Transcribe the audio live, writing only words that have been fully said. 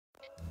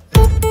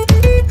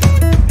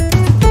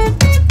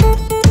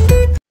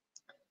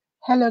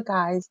Hello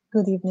guys,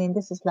 good evening.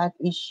 This is Life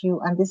Issue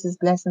and this is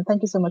Blessing.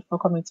 Thank you so much for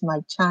coming to my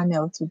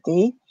channel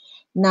today.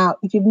 Now,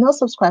 if you've not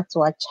subscribed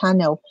to our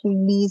channel,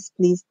 please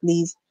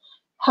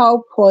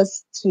help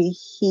us to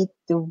hit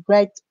the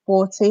red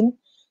button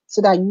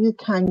so that you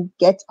can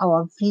get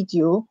our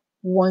video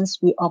once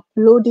we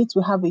upload it.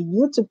 We have a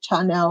YouTube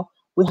channel,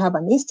 we have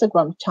an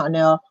Instagram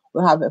channel,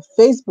 we have a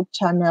Facebook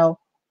channel.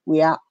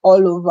 We are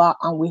all over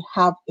and we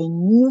have a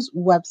news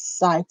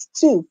website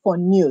too for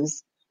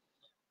news.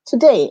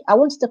 Today, I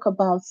want to talk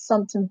about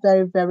something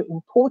very, very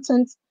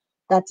important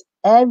that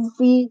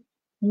every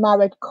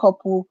married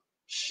couple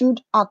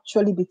should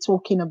actually be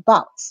talking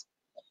about.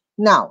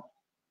 Now,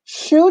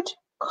 should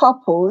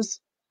couples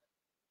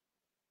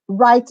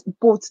write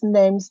both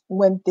names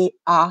when they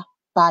are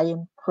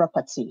buying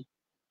property?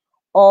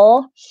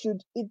 Or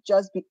should it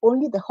just be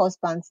only the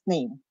husband's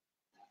name?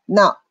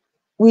 Now,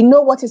 we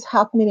know what is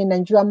happening in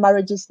Nigerian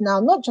marriages now,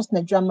 not just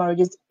Nigerian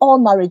marriages, all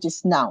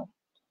marriages now.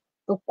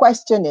 The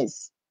question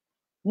is,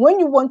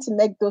 when you want to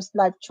make those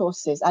life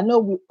choices, I know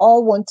we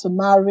all want to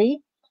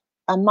marry,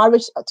 and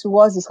marriage to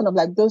us is kind of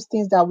like those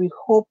things that we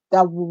hope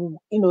that we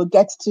will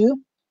get to.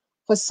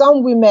 For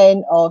some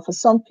women or for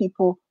some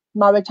people,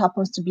 marriage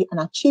happens to be an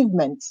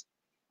achievement.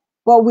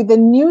 But with the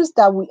news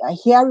that we are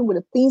hearing, with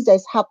the things that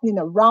is happening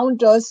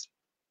around us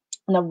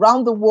and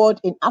around the world,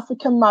 in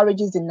African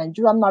marriages, in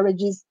Nigerian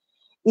marriages,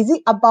 is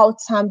it about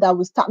time that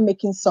we start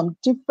making some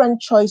different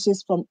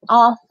choices from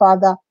our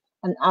father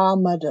and our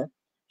mother?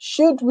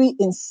 Should we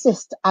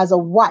insist as a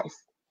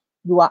wife,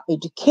 you are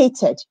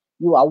educated,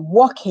 you are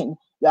working,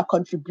 you are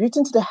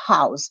contributing to the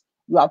house,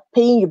 you are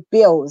paying your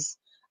bills,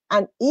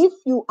 and if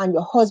you and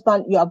your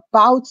husband, you are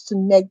about to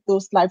make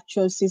those life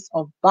choices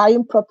of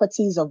buying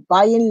properties, of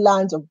buying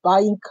lands, of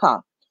buying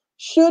car,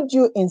 should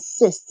you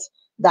insist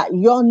that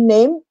your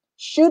name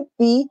should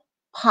be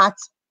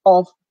part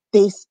of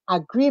this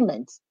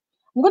agreement?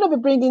 I'm going to be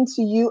bringing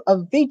to you a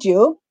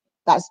video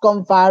that's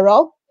gone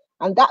viral,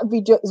 and that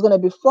video is going to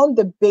be from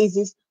the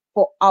basis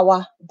for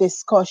our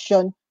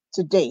discussion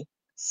today.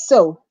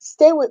 So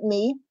stay with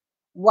me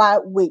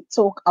while we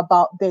talk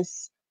about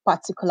this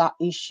particular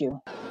issue.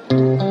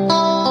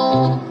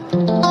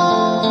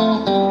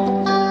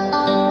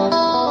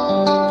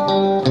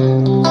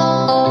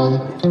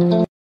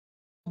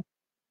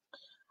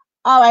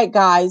 All right,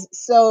 guys.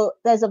 So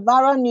there's a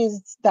viral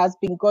news that's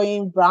been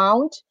going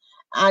round,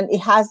 and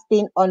it has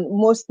been on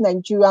most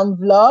Nigerian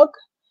vlog.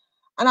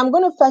 And I'm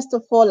going to first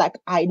of all, like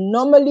I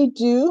normally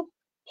do,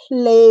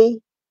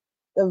 play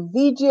the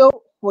video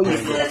for you. He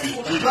was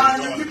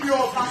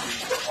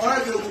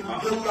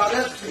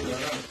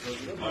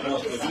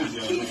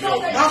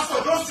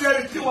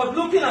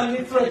looking at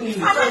me threatening.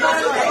 Who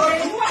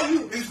are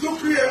you? He's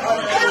looking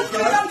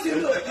at me.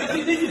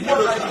 This is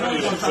what I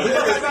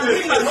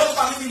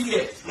do.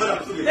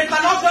 They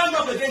cannot stand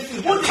up against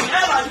you. Who the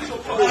hell are you to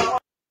call?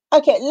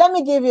 Okay, let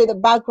me give you the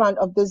background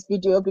of this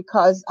video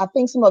because I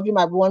think some of you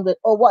might be wondering,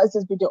 oh, what is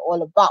this video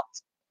all about?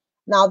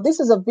 Now, this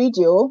is a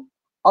video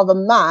of a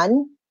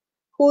man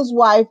whose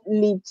wife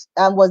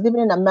was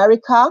living in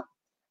America,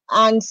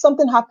 and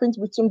something happened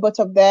between both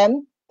of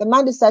them. The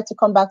man decided to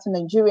come back to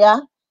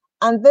Nigeria,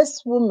 and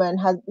this woman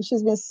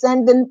she's been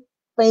sending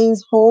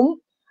things home,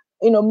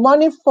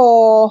 money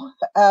for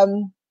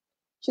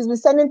she's been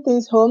sending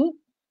things home,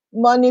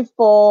 money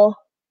for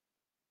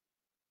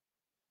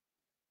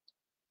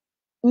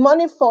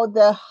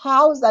the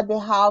house that they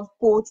have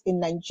built in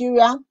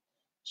Nigeria.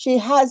 She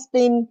has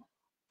been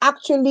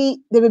they've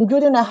been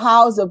building a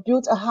house or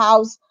built a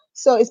house.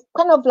 So it's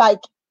kind of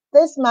like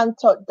this man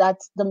thought that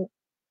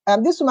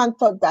this woman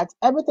thought that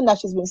everything that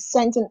she's been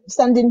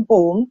sending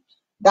home,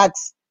 that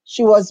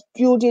she was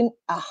building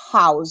a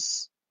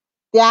house,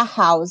 their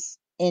house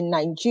in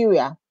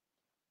Nigeria.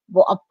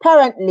 But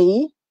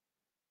apparently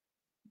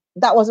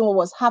that wasn't what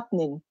was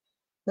happening.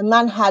 The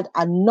man had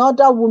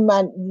another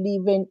woman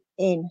living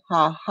in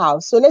her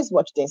house. So let's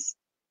watch this.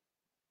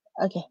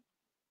 Okay.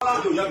 You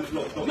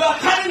are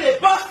carrying a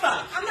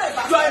bastard. You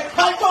are a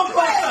python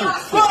bastard.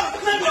 Go and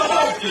claim your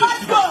home.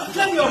 Go and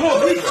claim your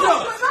home. It's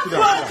yours. Go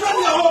and claim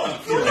your home.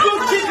 You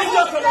keep it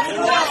up from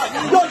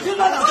your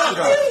children are back.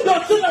 Your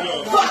children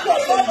fuck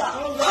your father.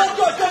 Fuck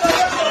your children.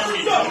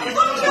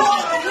 Go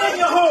and claim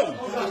your home.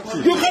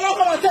 You cannot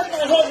come and take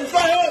my home. It's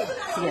my home.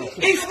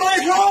 It's my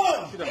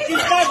home.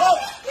 It's my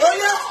home. Oh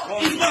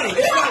yeah? It's mine.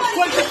 It's mine.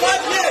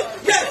 25 years.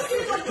 Yes.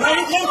 My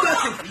income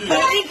taxes.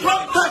 My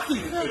income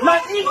taxes. My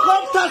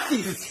income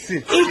taxes.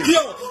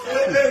 Idiot!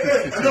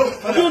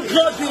 You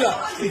drug dealer!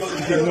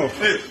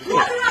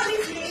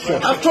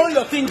 I've thrown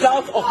your things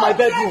out of my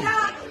bedroom.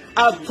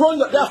 They are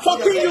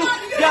fucking you.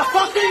 They are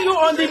fucking you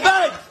on the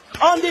bed.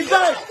 On the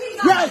bed.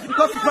 Yes,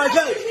 because it's my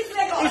bed.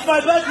 It's my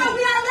bedroom.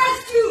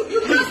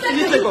 In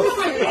Lagos.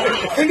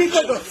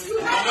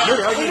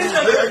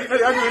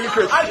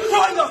 I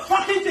throw your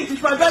fucking things.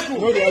 It's my bedroom.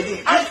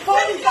 I throw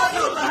the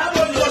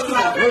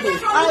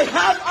documents. I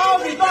have all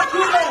the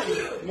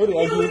documents. No,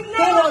 they agree. Who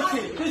wants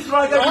it? This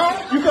right there.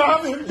 You can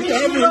have him. You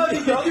can have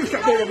him.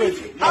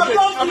 I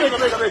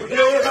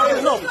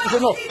beg. No.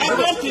 enough.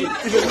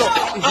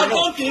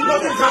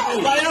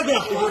 Viagra.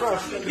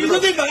 It's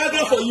not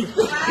Viagra for you.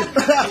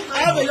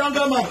 I have a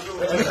younger man.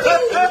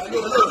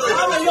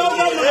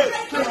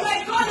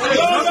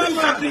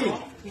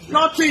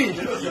 Nothing.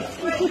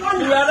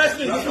 You arrest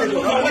me.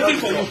 I'm waiting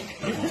for you.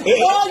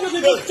 All you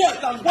can just check.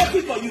 I'm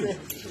waiting for you.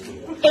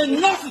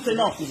 Enough is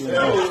enough. It's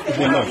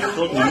enough.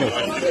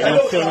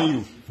 I'm telling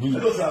you. No,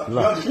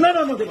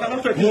 they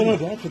cannot take it. No,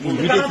 they have to do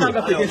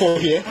it. For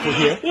here.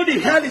 Who the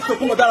hell is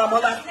Tokumo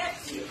Daramola?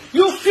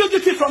 You feel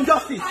guilty from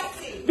justice.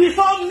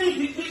 Before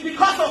me,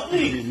 because of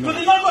me, you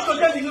did not go to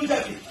get the new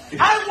justice.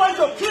 I want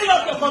to clean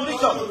up your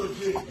conviction.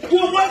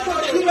 You were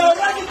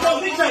already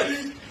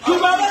convicted. You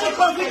were already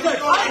convicted.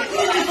 I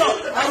cleaned it up.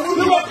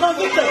 You were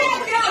convicted.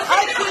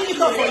 I cleaned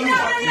it up for you.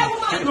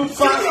 You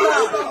bastard.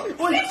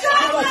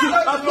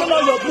 I've thrown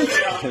out your bleach.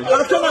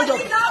 I've thrown out your...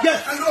 Yes.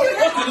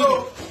 What do you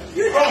do?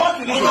 What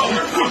do you do?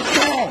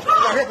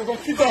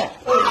 Sit down.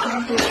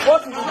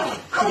 What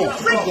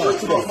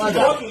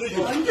do you do?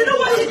 You know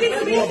what you did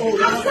to me? I'm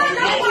saying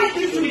that what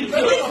you did to me.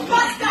 This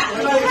bastard.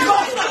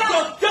 Get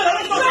out! Get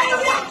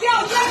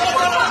out!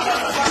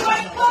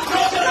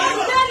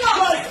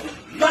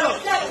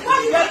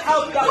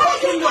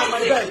 My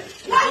bed.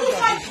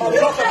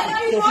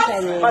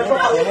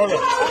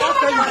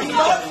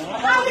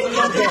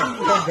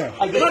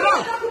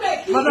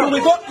 Madam,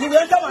 you will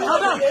enter my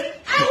house.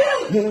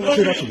 You will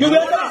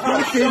enter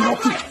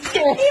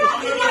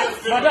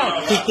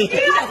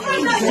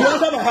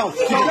my house.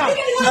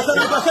 As an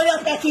adversarial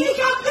party,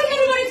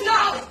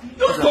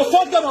 to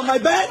fuck them on my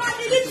bed.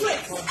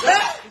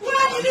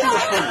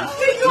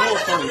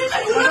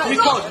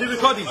 Record the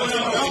recording. The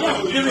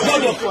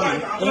recording was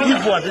funny.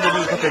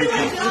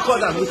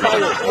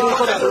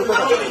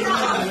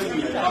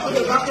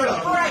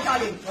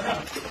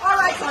 All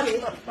right,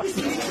 darling.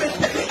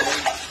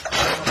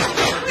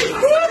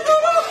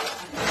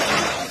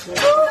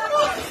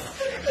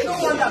 No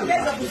wonder,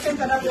 there's a percent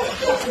that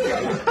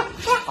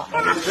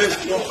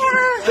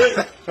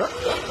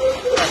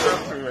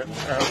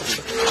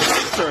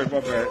Sorry, my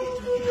bad.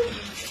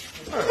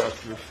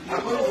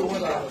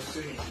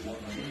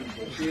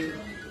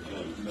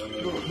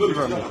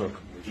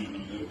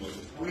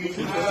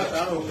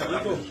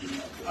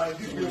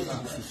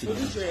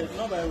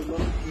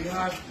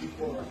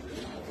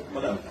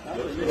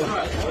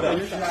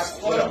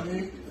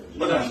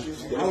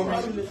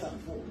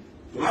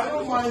 I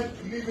don't mind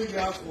leaving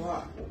the house for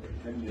her.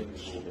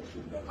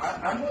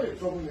 I'm not a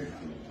troublemaker.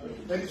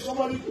 And if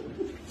somebody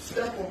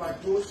step on my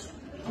toes,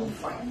 I'm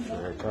fine.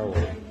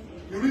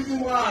 The reason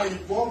why I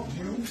involved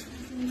you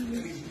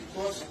is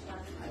because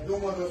I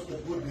don't want us to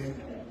go there and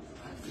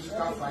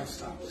physical fight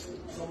starts.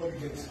 Somebody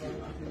gets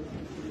killed.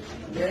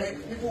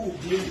 Then people will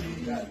blame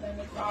me that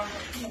I'm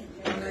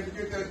an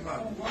educated man.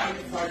 Why are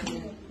you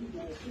fighting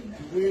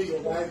the way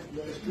your wife,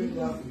 your estranged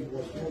wife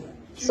was doing?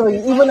 So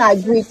you even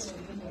agreed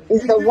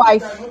is the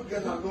wife.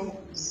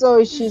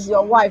 So she's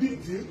your wife.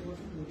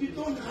 You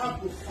don't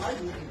have to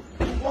fight with him.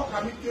 What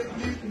can it take?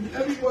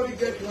 Everybody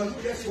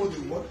gets what they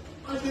want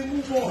and they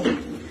move on.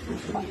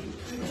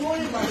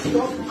 Throwing my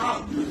stuff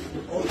out of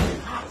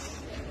the house.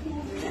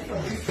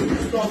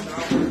 This stuff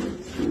now.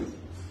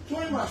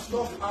 Throwing my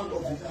stuff out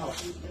of the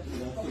house.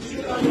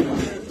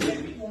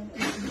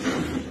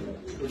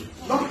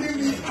 Knocking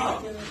me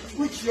out,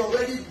 which you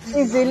already did.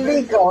 Is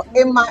illegal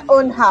in my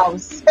own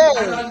house. Hey,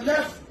 And I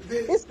left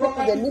this people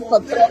they need for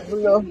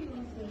trouble.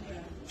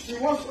 She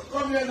wants to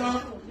come here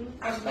now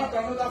and start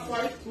another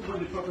fight to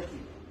the property.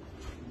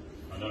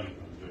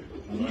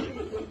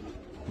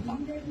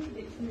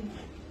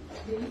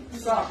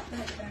 Sir,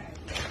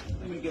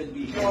 let me get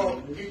the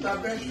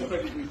intervention.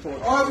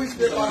 All these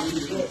papers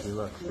is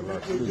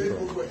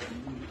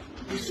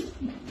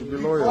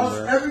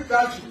because every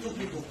time she took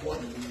me to court,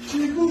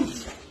 she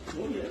loses.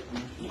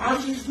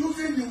 And she's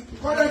losing the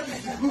current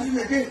she's losing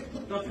again.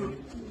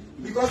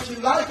 Because she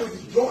lied to the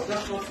judge.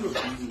 That's not true.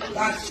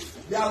 That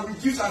they have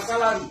reduced her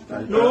salary.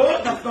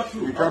 No, that's not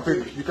true. You can't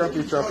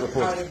pay child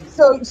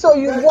support. So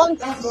you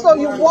want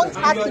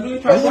her to be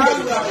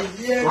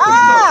president?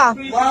 Ah!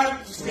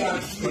 Why she are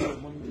here?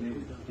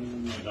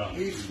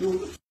 Is to Y'all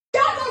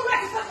don't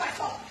right to touch my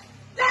stuff.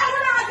 That I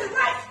would have the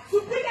right to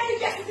bring any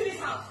guest into this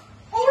house.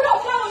 Oh, we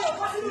don't follow your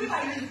possibility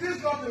like this. is this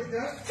not a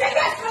guest? Take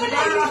that from Did I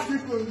ask you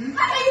to leave?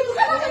 I tell you to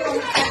come over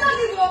here. I don't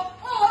leave.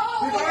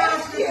 Did I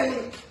ask you to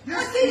leave?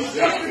 Yes, see yes,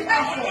 shit. yes,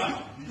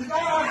 Did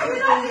I ask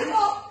you to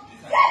leave?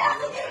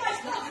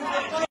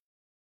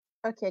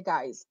 Okay,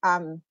 guys.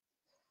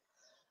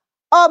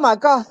 Oh my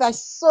God,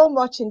 there's so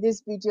much in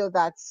this video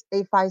that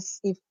if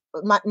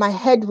my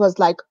head was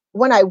like,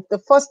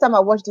 the first time I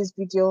watched this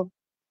video,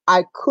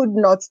 I could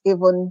not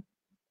even,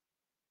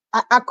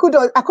 I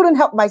couldn't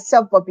help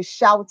myself but be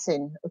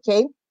shouting.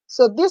 Okay,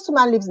 so this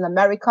woman lives in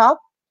America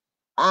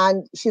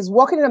and she's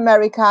working in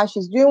America.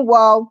 She's doing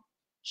well.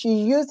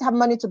 She used her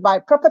money to buy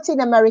property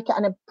in America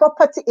and a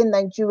property in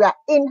Nigeria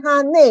in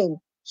her name.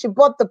 She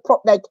bought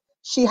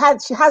she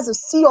has a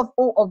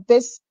CFO of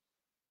this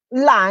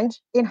land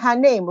in her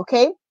name.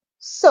 Okay,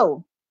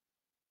 so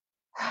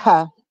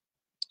oh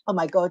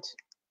my God.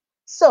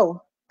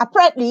 So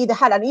apparently they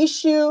had an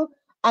issue,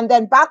 and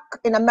then back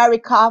in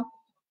America,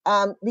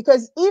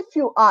 because if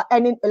you are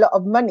earning a lot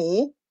of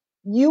money,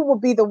 you will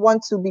be the one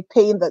to be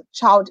paying the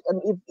child.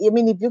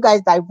 If you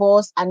guys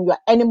divorce and you're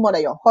earning more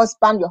than your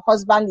husband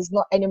is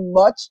not earning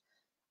much,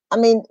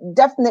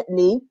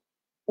 definitely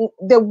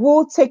they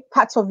will take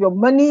part of your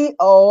money,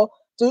 or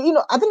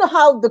I don't know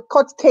how the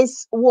court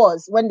case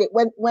was when they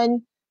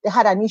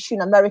had an issue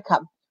in America.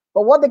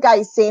 But what the guy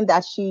is saying,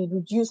 that she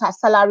reduced her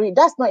salary,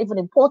 that's not even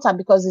important,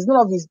 because it's none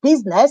of his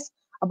business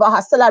about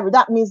her salary.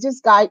 That means this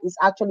guy is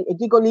actually a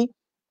gigoli,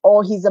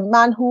 or he's a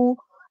man who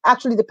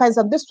actually depends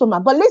on this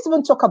woman. But let's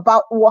even talk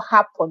about what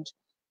happened.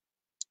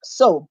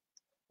 So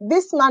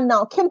this man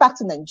now came back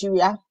to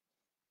Nigeria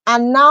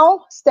and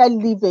now started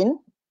living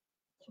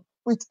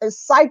with a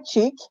side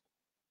chick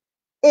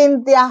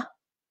in their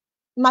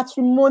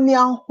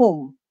matrimonial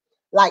home,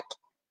 like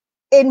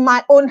in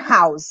my own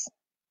house.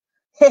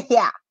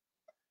 Yeah.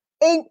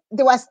 They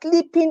were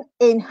sleeping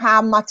in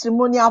her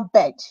matrimonial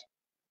bed.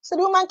 So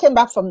the woman came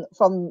back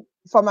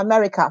from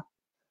America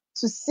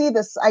to see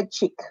the side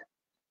chick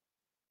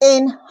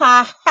in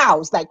her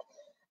house. Like,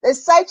 the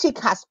side chick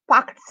has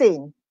packed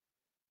in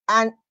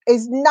and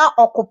is now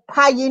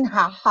occupying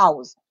her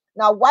house.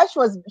 Now, while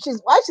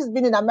she's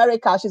been in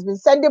America, she's been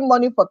sending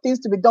money for things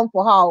to be done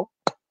for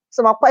her.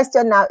 So my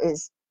question now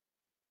is,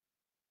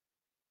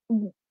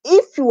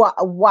 if you are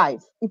a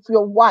wife, if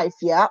you're a wife,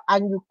 yeah,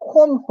 and you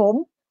come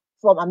home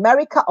from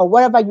America or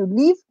wherever you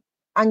live,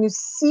 and you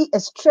see a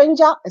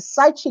stranger, a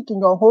side chick in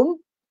your home,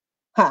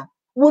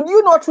 would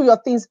you not throw your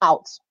things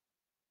out?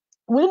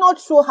 Will you not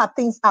throw her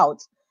things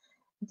out?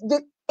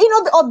 The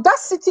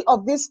audacity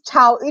of this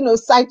child,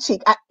 side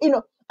chick.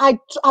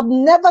 I've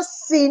never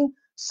seen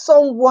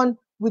someone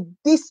with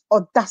this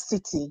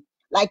audacity.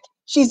 Like,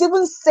 she's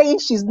even saying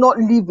she's not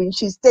leaving,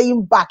 she's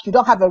staying back. You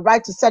don't have a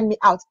right to send me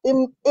out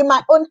in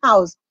my own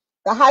house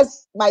that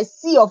has my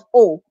C of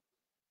O,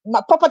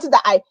 my property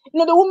that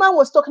the woman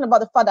was talking about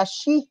the fact that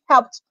she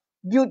helped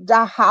build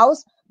that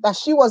house, that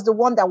she was the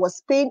one that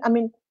was paying.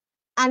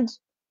 And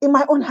in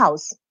my own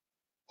house.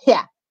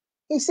 Yeah.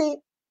 You see,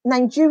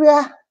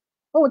 Nigeria,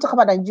 when we talk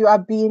about Nigeria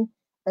being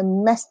a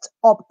messed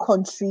up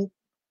country,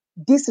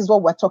 this is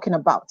what we're talking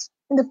about.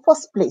 In the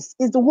first place,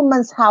 is the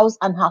woman's house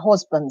and her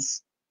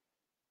husband's.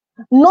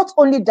 Not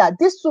only that,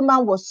 this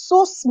woman was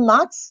so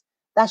smart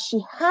that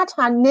she had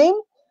her name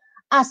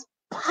as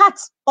part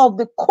of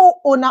the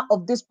co-owner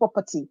of this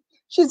property.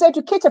 She's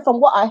educated,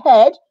 from what I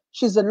heard.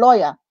 She's a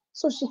lawyer.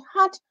 So she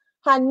had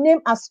her name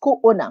as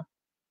co-owner.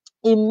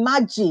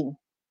 Imagine,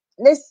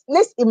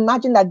 let's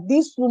imagine that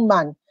this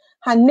woman,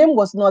 her name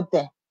was not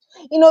there.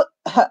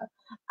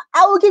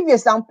 I will give you an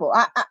example.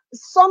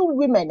 Some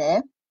women,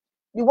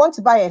 you want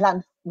to buy a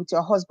land with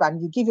your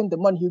husband, you give him the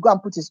money, he go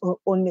and put his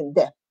own name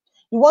there.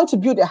 You want to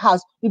build a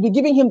house, you'll be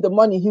giving him the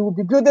money, he will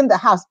be building the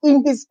house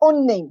in his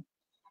own name.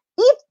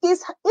 If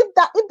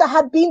that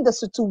had been the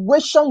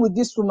situation with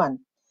this woman,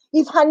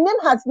 if her name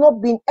has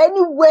not been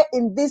anywhere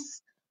in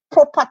this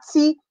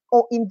property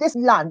or in this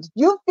land,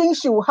 do you think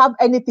she will have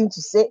anything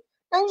to say?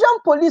 Nigerian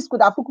police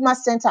could have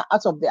sent her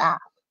out of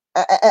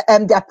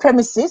their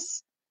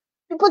premises.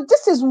 But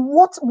this is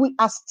what we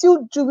are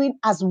still doing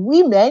as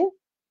women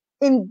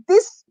in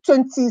this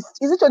 21st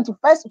or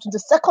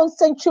 22nd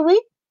century.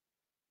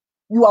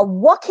 You are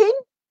working,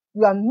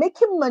 you are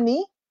making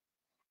money,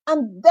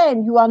 and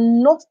then you are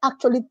not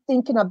actually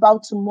thinking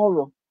about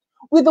tomorrow.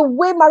 With the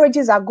way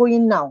marriages are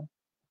going now,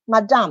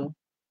 madam,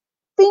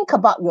 think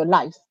about your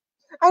life.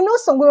 I know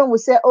some women will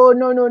say, oh,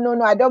 no,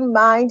 I don't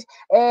mind.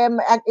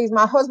 Is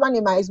my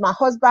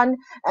husband,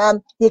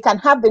 he can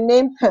have the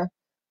name.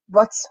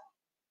 But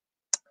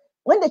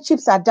when the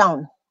chips are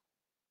down,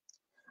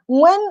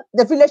 when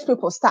the village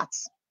people start,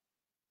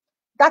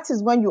 that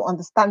is when you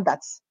understand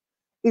that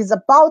it's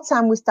about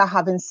time we start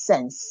having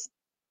sense.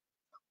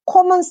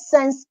 Common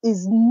sense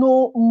is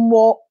no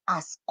more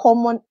as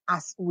common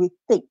as we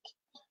think.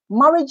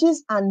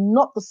 Marriages are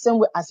not the same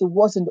way as it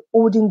was in the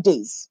olden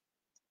days.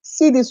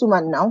 See this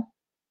woman now,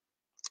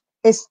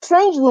 a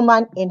strange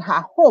woman in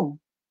her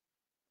home,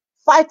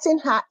 fighting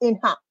her in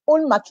her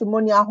own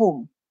matrimonial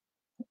home,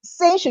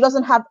 saying she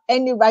doesn't have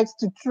any right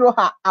to throw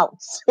her out.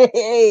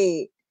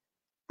 Hey,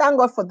 thank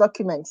God for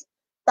documents.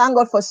 Thank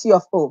God for C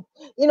of O.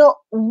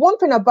 One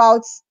thing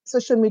about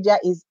social media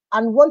is,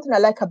 and one thing I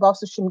like about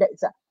social media is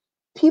that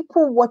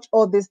people watch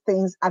all these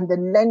things and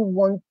then learn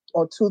one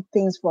or two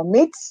things from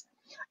it.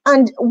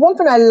 And one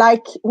thing I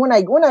like, when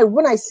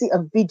I see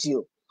a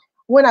video,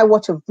 when I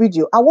watch a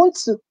video, I want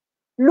to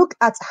look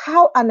at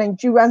how are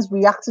Nigerians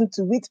reacting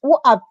to it.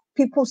 What are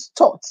people's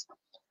thoughts?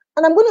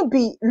 And I'm going to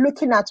be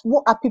looking at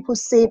what are people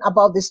saying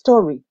about the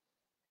story.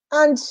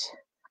 And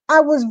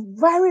I was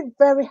very,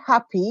 very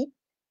happy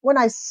when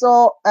I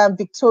saw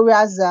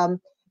Victoria's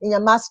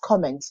Inyama's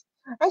comment.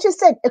 And she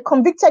said, a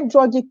convicted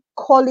judge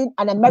calling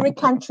an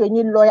American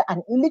trainee lawyer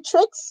an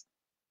illiterate.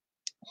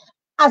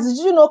 As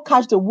did you not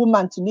catch the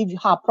woman to leave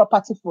her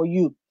property for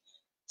you?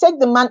 Take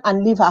the man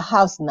and leave her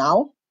house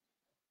now.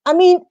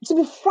 To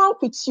be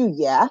frank with you,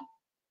 yeah,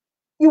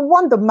 you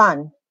want the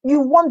man.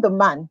 You want the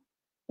man.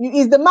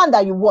 is the man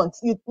that you want.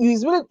 You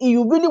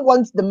really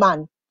want the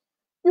man.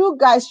 You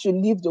guys should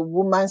leave the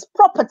woman's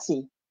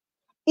property.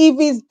 If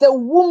it's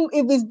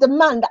the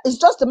man that it's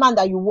just the man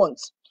that you want,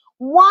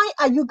 why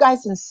are you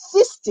guys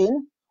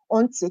insisting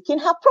on taking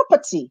her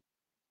property?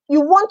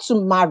 You want to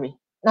marry.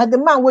 Now the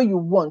man where you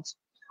want,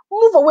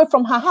 move away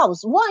from her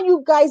house. Why are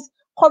you guys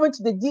coming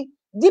to the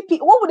DPO?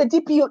 What would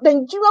the DPO, the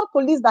Nigerian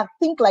police that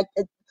think like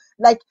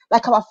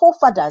our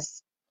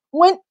forefathers?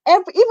 When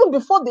even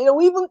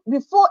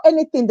before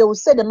anything, they will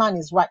say the man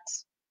is right.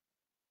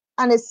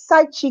 And a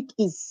side chick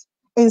is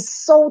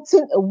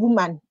insulting a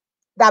woman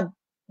that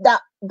the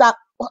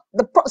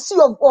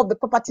CEO of all the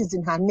properties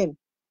in her name,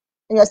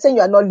 and you're saying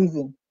you are not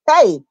living.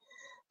 Hey,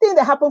 things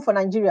that happen for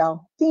Nigeria.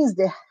 Things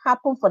that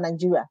happen for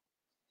Nigeria.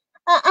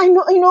 I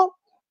know,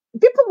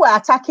 people were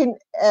attacking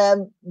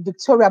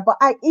Victoria, but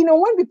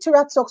when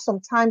Victoria talks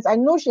sometimes, I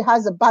know she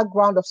has a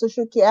background of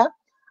social care.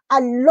 I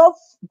love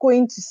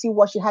going to see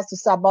what she has to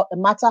say about the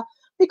matter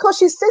because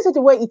she says it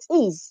the way it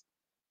is.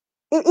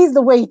 It is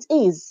the way it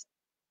is.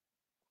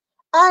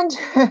 And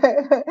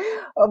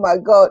oh my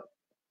God,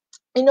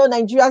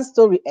 Nigerian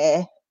story,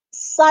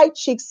 side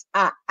chicks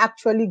are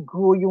actually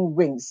growing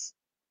wings.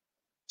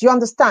 Do you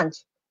understand?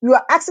 You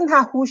are asking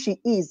her who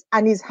she is,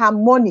 and it's her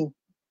money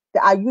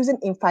that are using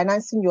in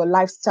financing your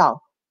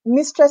lifestyle.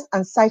 Mistress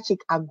and side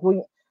chick are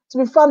growing. To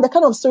be found, the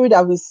kind of story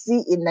that we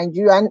see in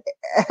Nigerian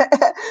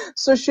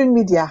social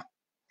media.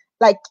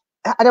 Like,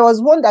 there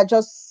was one that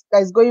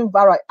is going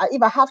viral.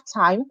 If I have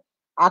time,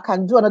 I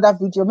can do another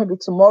video maybe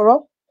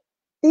tomorrow.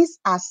 These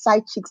are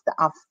side chicks that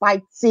are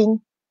fighting.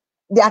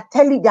 They are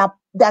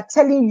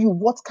telling you,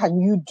 what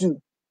can you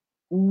do?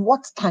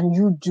 What can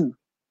you do?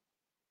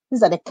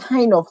 These are the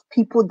kind of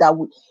people that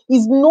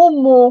is no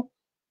more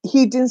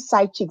hidden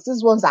side chicks.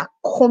 These ones are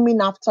coming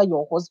after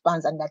your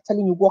husbands and they're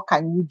telling you, what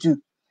can you do?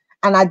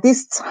 And at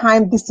this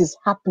time, this is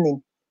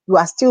happening. You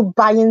are still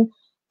buying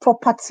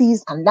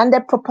properties and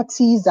landed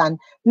properties and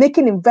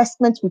making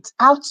investments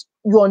without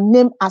your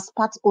name as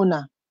part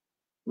owner.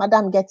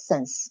 Madam, get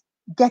sense.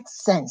 Get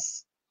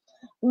sense.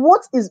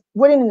 What is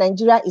wearing in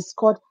Nigeria is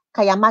called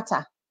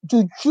kayamata,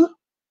 juju.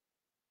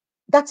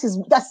 That is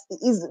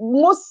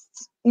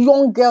most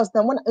young girls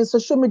now. When in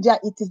social media,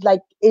 it is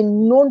like a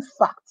known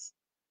fact.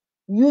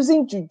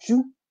 Using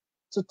juju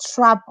to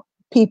trap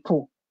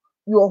people,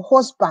 your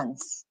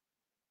husbands,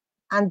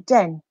 and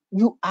then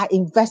you are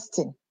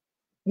investing.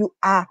 You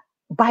are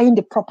buying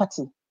the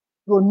property.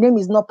 Your name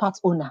is not part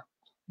owner.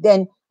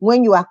 Then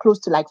when you are close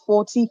to like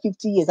 40,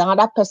 50 years,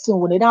 another person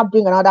will now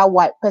bring another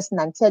white person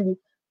and tell you,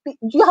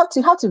 you have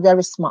to be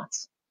very smart.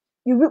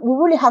 We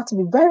really have to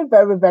be very,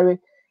 very, very,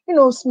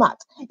 smart.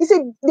 You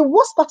see, the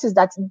worst part is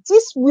that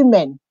these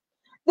women,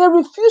 they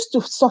refuse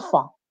to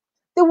suffer.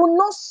 They will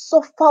not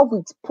suffer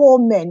with poor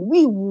men.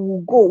 We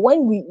will go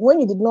when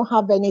you did not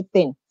have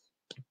anything.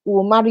 We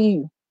will marry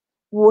you.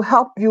 We will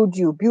help build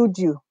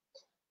you,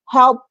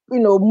 help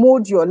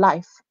mold your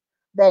life.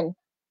 Then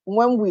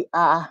when we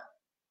are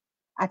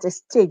at a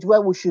stage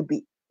where we should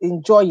be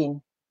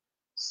enjoying,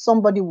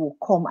 somebody will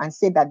come and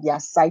say that they are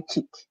side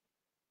chick.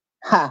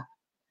 Ha,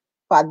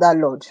 Father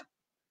Lord.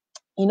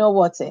 You know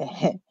what?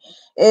 I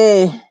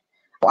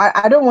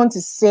don't want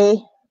to say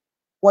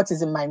what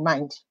is in my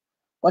mind,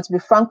 but to be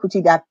frank with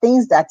you, there are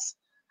things that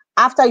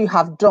after you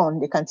have done,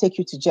 they can take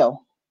you to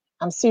jail.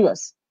 I'm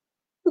serious.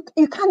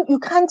 You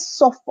can't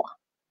suffer.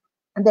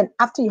 And then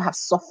after you have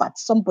suffered,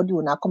 somebody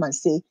will now come and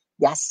say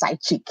they are side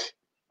chick,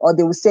 or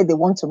they will say they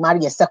want to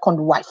marry a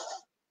second wife.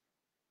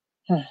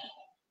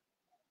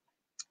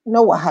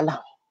 No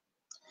wahala.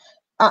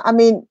 I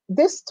mean,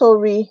 this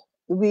story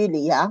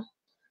really, yeah,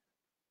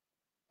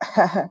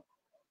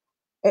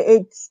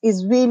 it's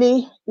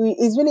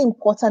really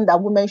important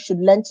that women should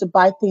learn to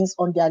buy things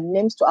on their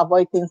names to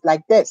avoid things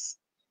like this.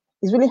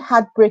 It's really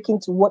heartbreaking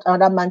to what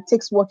another man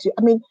takes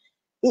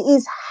it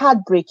is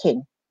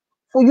heartbreaking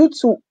for you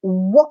to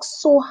work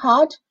so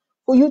hard,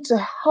 for you to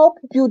help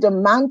build a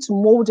man, to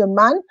mold a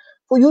man,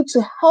 for you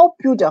to help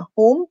build a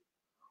home,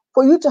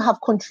 for you to have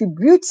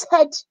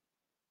contributed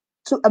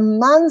to a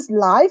man's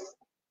life,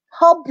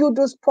 help build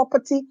those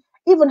property,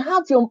 even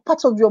have your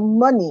part of your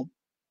money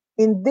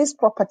in these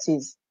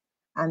properties,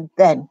 and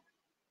then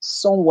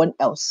someone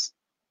else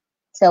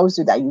tells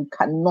you that you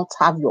cannot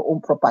have your own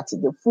property,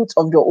 the fruit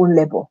of your own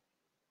labor,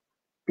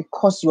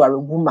 because you are a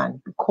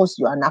woman, because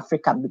you are an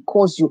African,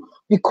 because you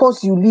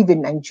live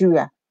in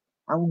Nigeria,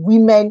 and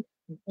women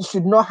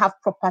should not have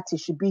property,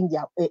 should be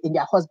in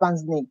their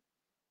husband's name.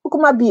 Who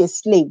come be a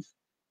slave?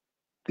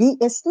 Be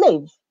a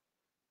slave.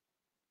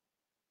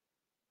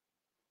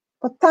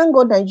 But thank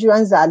God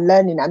Nigerians are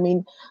learning. I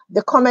mean,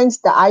 the comments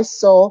that I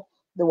saw,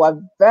 they were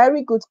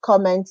very good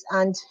comments,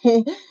 and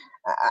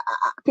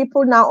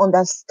people now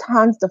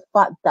understand the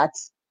fact that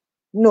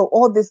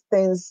all these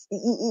things,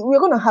 we're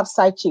going to have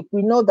side chick.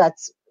 We know that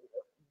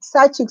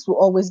side chicks will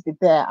always be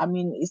there. I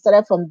mean, it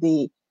started from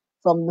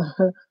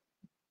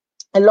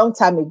a long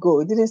time ago.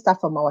 It didn't start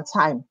from our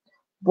time,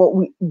 but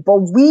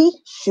we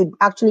should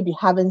actually be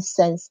having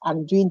sense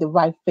and doing the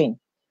right thing.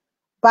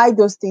 Buy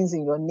those things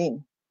in your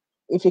name.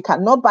 If you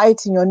cannot buy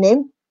it in your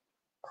name,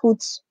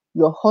 put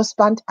your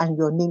husband and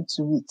your name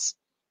to it.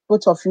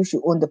 Both of you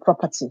should own the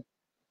property.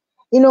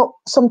 You know,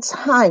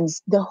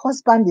 sometimes the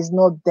husband is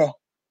not there.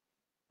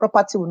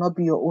 Property will not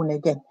be your own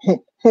again.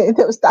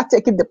 They'll start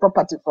taking the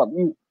property from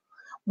you.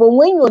 But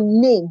when your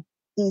name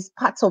is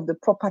part of the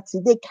property,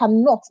 they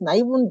cannot. Now,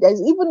 even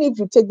if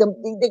you take them,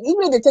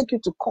 even if they take you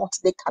to court,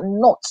 they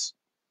cannot.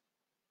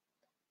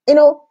 You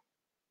know,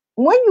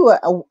 when you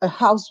are a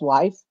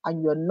housewife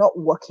and you're not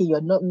working,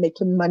 you're not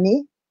making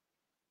money,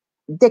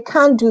 they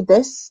can't do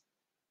this.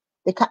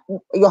 They can.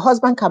 Your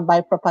husband can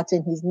buy property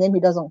in his name; he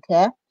doesn't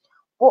care.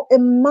 But a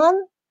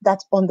man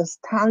that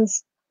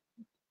understands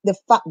the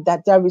fact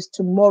that there is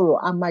tomorrow,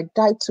 I might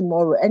die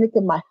tomorrow,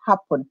 anything might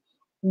happen.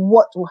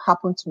 What will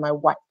happen to my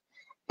wife?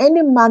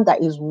 Any man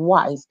that is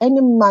wise, any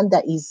man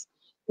that is,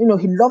 he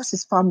loves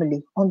his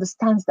family,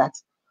 understands that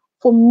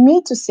for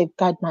me to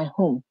safeguard my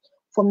home,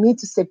 for me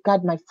to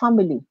safeguard my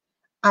family,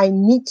 I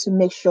need to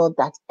make sure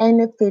that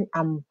anything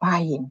I'm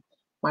buying,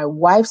 my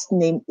wife's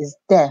name is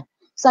there.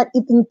 So that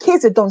if in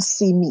case they don't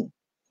see me,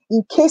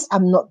 in case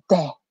I'm not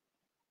there,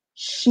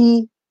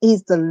 she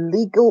is the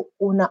legal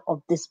owner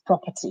of this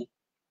property.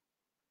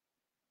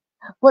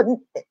 But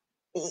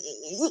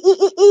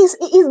it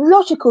is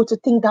logical to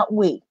think that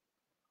way.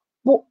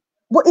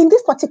 But in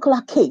this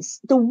particular case,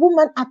 the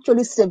woman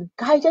actually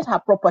safeguarded her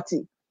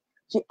property.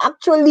 She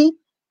actually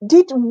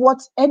did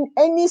what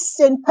any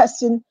sane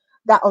person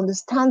that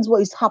understands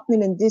what is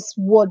happening in this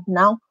world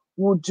now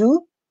would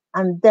do.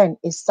 And then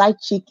a side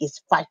chick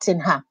is fighting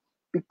her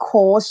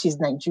because she's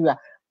Nigeria,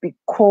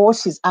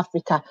 because she's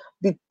Africa,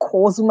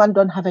 because women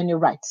don't have any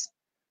rights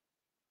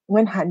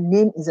when her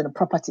name is in the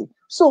property.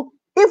 So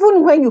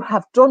even when you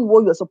have done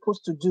what you're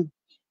supposed to do,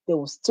 they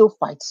will still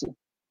fight you.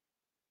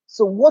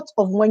 So what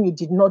of when you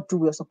did not do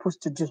what you're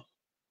supposed to do?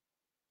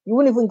 You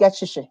won't even get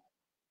shishi.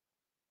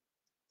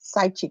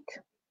 Side chick.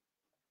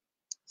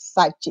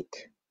 Side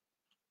chick.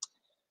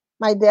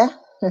 My dear,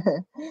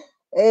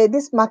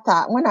 this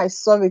matter, when I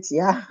saw it,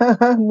 yeah,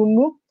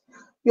 Mumu,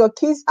 your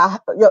kids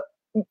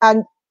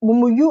and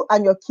Mumu, you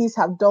and your kids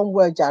have done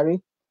well,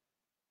 Jerry.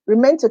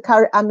 Remain to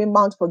carry army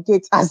mount for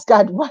gates as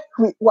guard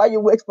while you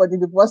wait for the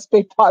divorce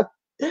paper.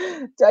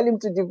 Tell him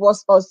to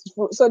divorce us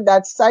so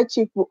that side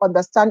chick will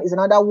understand it's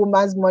another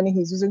woman's money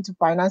he's using to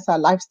finance her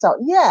lifestyle.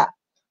 Yeah,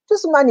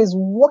 this woman is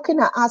working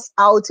her ass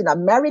out in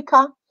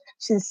America.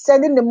 She's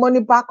sending the money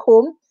back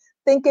home,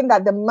 thinking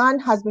that the man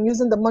has been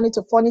using the money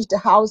to furnish the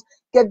house,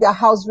 get their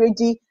house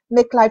ready,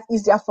 make life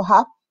easier for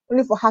her,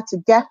 only for her to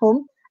get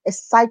home. A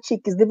side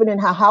chick is living in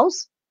her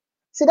house.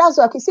 See, that's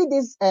why I can see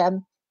this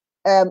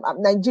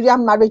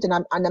Nigerian marriage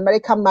and an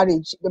American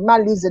marriage. The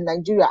man lives in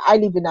Nigeria, I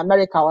live in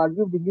America, or I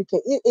live in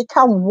UK. It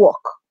can't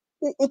work.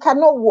 It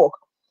cannot work.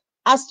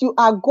 As you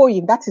are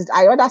going,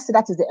 I rather say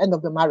that is the end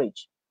of the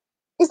marriage.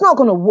 It's not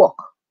going to work.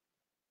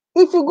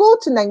 If you go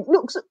to Nigeria,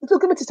 look, let me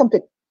tell you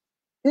something.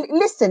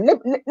 Listen,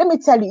 let me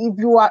tell you, if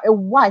you are a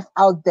wife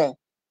out there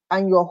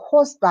and your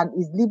husband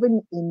is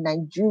living in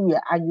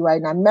Nigeria and you are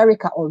in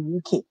America or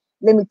UK,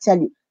 let me tell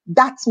you,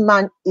 that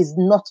man is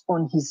not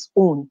on his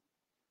own.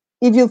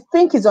 If you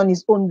think he's on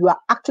his own, you are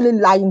actually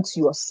lying to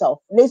yourself.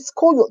 It's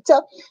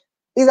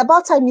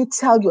about time you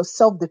tell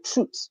yourself the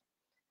truth.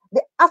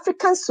 The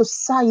African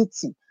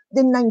society,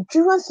 the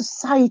Nigerian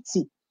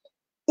society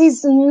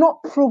is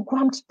not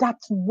programmed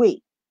that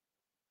way.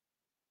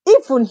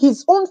 Even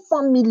his own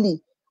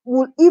family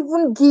will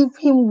even give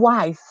him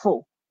wife.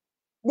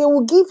 They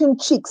will give him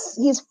chicks.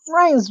 His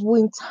friends will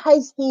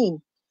entice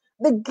him.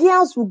 The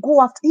girls will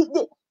go after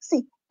him.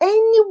 See,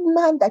 any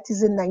man that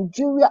is in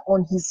Nigeria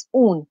on his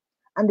own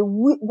and the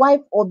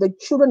wife or the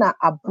children are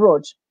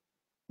abroad,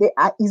 they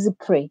are easy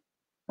prey.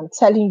 I'm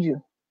telling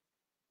you.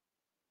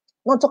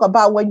 Not talk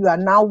about when you are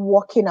now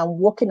working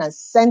and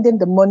sending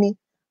the money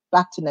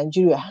back to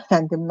Nigeria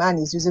and the man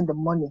is using the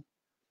money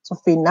to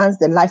finance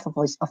the life of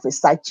a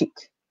side chick.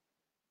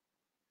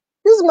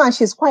 This man,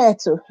 she's quiet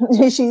too.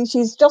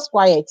 She's just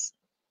quiet.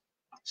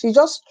 She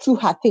just threw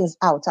her things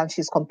out and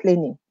she's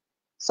complaining.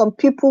 Some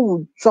people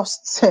will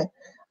just,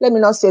 let me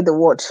not say the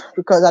word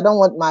because I don't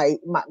want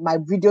my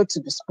video to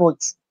be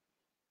spoiled.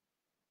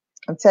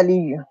 I'm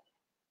telling you.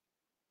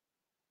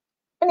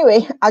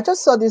 Anyway, I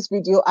just saw this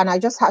video and I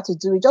just had to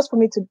do it just for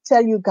me to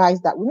tell you guys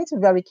that we need to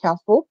be very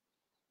careful.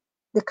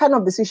 The kind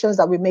of decisions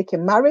that we make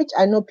in marriage.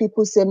 I know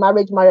people say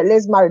marriage,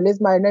 let's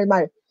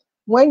marry.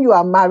 When you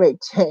are married,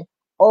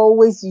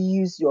 always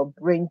use your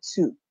brain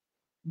too.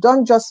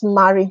 Don't just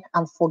marry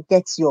and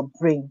forget your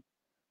brain.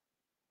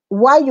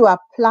 While you are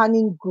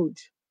planning good,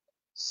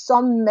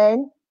 some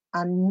men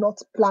are not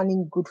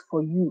planning good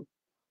for you.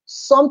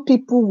 Some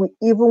people will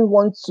even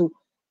want to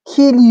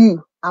kill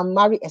you and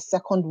marry a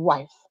second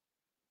wife.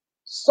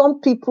 Some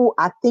people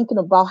are thinking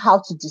about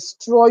how to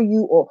destroy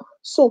you,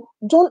 so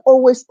don't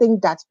always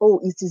think that,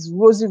 it is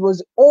rosy.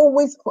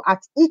 Always,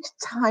 at each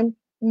time,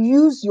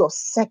 use your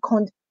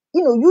second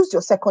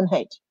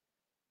head.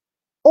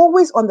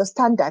 Always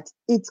understand that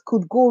it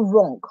could go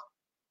wrong.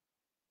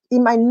 It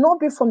might not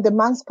be from the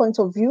man's point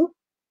of view.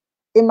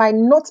 It might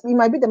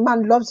be the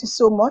man loves you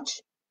so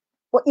much.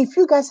 But if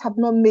you guys have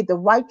not made the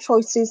right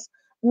choices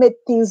made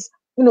things,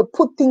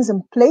 put things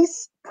in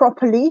place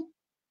properly,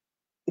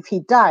 if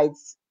he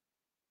dies,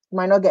 he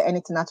might not get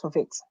anything out of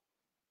it.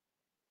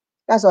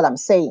 That's all I'm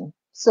saying.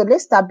 So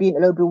let's start being a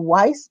little bit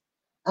wise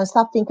and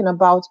start thinking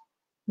about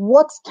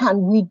what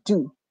can we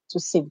do to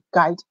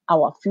safeguard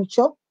our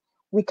future.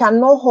 We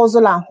cannot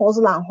hustle and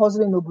hustle and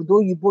hustle in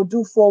Obodo Yibo,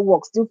 do 4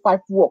 works, do 5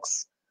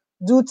 works,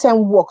 do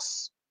 10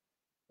 works.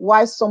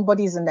 Why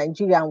somebody is in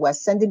Nigeria and we're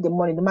sending the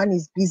money, the man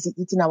is busy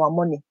eating our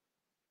money.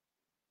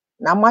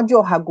 Now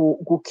Majoha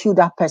go kill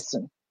that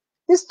person.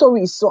 This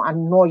story is so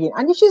annoying.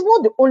 And she's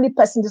not the only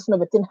person this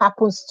kind of a thing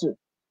happens to.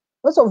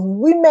 Lots of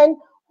women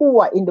who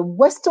are in the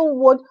Western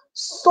world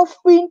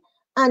suffering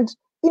and,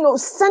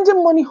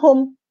 sending money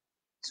home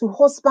to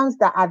husbands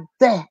that are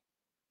there,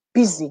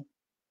 busy,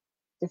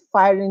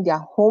 defiling their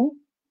home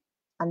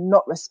and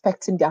not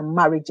respecting their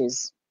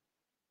marriages.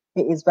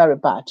 It is very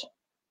bad.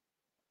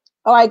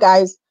 All right,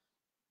 guys.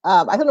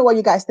 I don't know what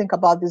you guys think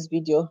about this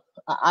video.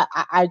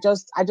 I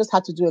just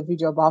had to do a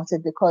video about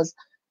it because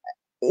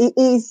it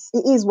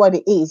is what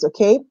it is,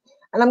 okay?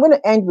 And I'm going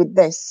to end with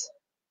this.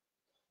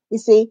 You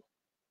see,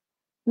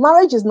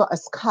 marriage is not a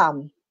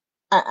scam.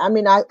 I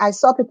mean, I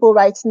saw people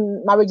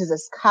writing marriage is a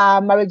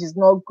scam, marriage is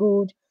not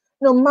good.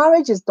 No,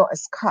 marriage is not a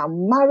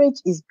scam.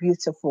 Marriage is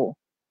beautiful.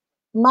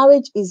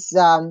 Marriage is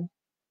an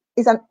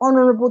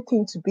honorable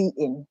thing to be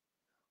in.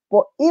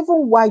 But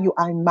even while you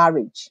are in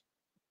marriage,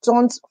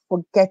 don't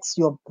forget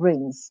your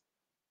brains.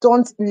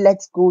 Don't let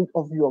go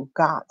of your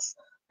guards,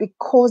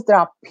 because there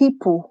are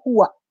people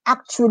who are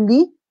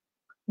actually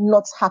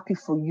not happy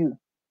for you.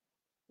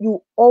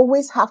 You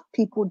always have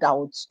people that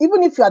would,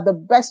 even if you are the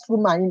best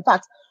woman, in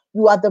fact,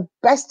 you are the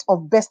best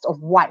of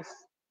wife,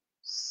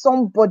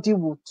 somebody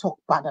will talk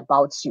bad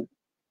about you.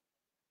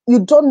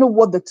 You don't know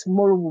what the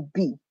tomorrow will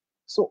be.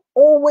 So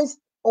always,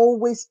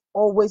 always,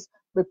 always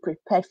be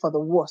prepared for the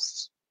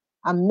worst,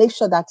 and make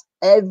sure that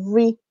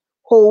every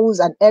holes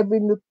and every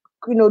nook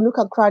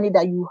and cranny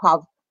that you have,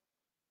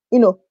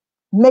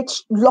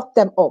 lock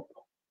them up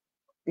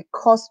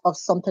because of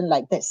something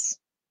like this.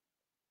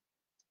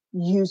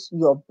 Use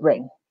your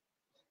brain.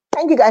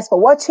 Thank you guys for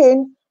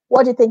watching.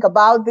 What do you think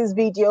about this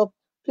video?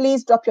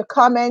 Please drop your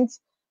comments.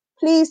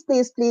 Please,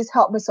 please, please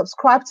help me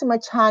subscribe to my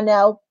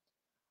channel.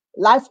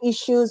 Life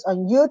Issues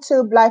on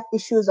YouTube, Life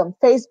Issues on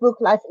Facebook,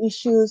 Life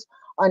Issues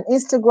on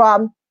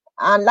Instagram,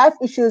 and Life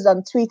Issues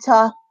on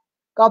Twitter.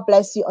 God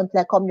bless you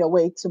until I come your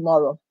way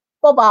tomorrow.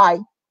 Bye-bye.